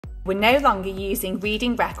We're no longer using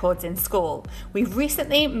reading records in school. We've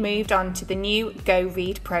recently moved on to the new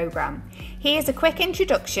GoRead programme. Here's a quick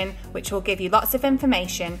introduction which will give you lots of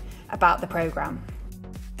information about the programme.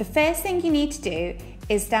 The first thing you need to do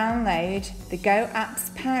is download the Go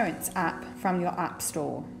Apps Parents app from your App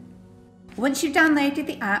Store. Once you've downloaded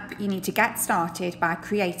the app, you need to get started by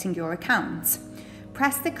creating your account.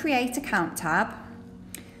 Press the Create Account tab,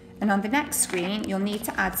 and on the next screen you'll need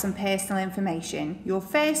to add some personal information: your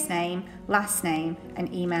first name, last name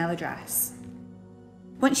and email address.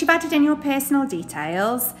 Once you've added in your personal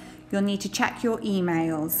details, you'll need to check your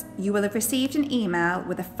emails. You will have received an email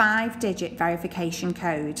with a 5-digit verification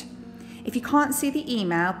code. If you can't see the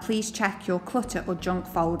email, please check your clutter or junk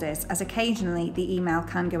folders, as occasionally the email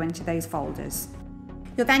can go into those folders.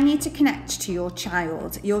 You'll then need to connect to your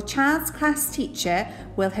child. Your child's class teacher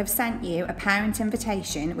will have sent you a parent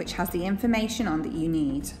invitation which has the information on that you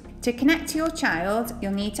need. To connect to your child,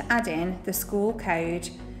 you'll need to add in the school code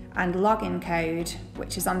and login code,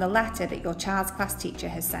 which is on the letter that your child's class teacher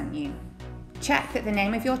has sent you. Check that the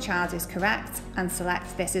name of your child is correct and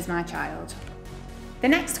select This is my child. The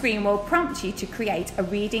next screen will prompt you to create a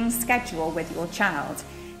reading schedule with your child.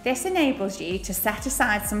 This enables you to set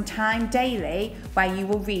aside some time daily where you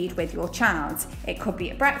will read with your child. It could be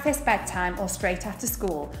at breakfast, bedtime or straight after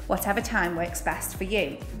school, whatever time works best for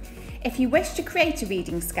you. If you wish to create a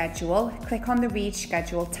reading schedule, click on the Read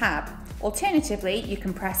Schedule tab. Alternatively, you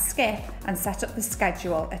can press Skip and set up the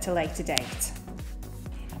schedule at a later date.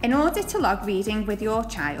 In order to log reading with your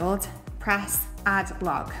child, press Add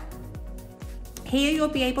Log. Here you'll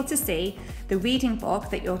be able to see the reading book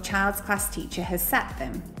that your child's class teacher has set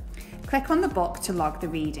them. Click on the book to log the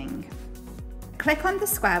reading. Click on the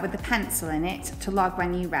square with the pencil in it to log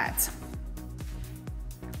when you read,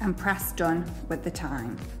 and press Done with the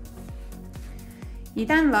time. You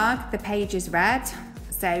then log the pages read.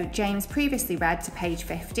 So James previously read to page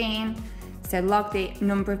 15, so log the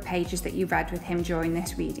number of pages that you read with him during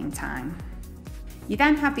this reading time. You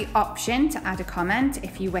then have the option to add a comment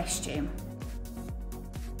if you wish to.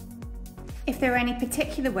 If there are any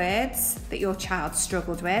particular words that your child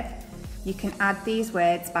struggled with, you can add these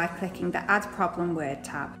words by clicking the Add Problem Word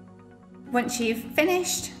tab. Once you've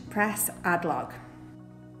finished, press Add Log.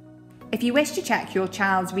 If you wish to check your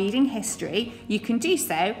child's reading history, you can do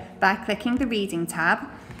so by clicking the Reading tab,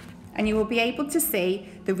 and you will be able to see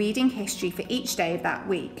the reading history for each day of that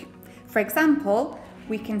week. For example,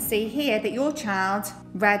 we can see here that your child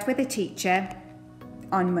read with a teacher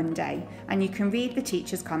on Monday, and you can read the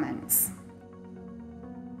teacher's comments.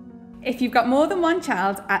 If you've got more than one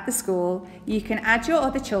child at the school, you can add your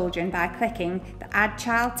other children by clicking the Add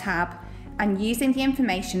Child tab and using the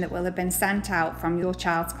information that will have been sent out from your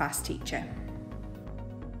child's class teacher.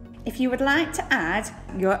 If you would like to add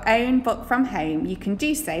your own book from home, you can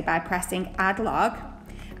do so by pressing Add Log,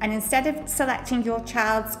 and instead of selecting your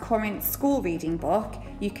child's current school reading book,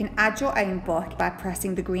 you can add your own book by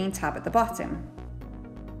pressing the green tab at the bottom.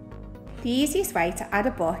 The easiest way to add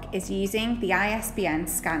a book is using the ISBN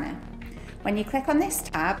scanner. When you click on this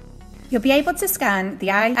tab, you'll be able to scan the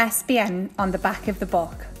ISBN on the back of the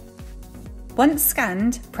book. Once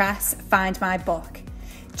scanned, press Find My Book.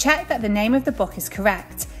 Check that the name of the book is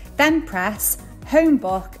correct, then press Home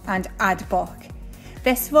Book and Add Book.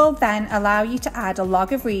 This will then allow you to add a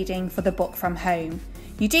log of reading for the book from home.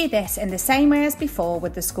 You do this in the same way as before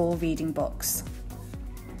with the school reading books.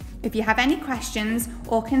 If you have any questions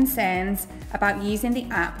or concerns about using the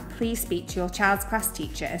app, please speak to your child's class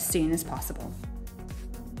teacher as soon as possible.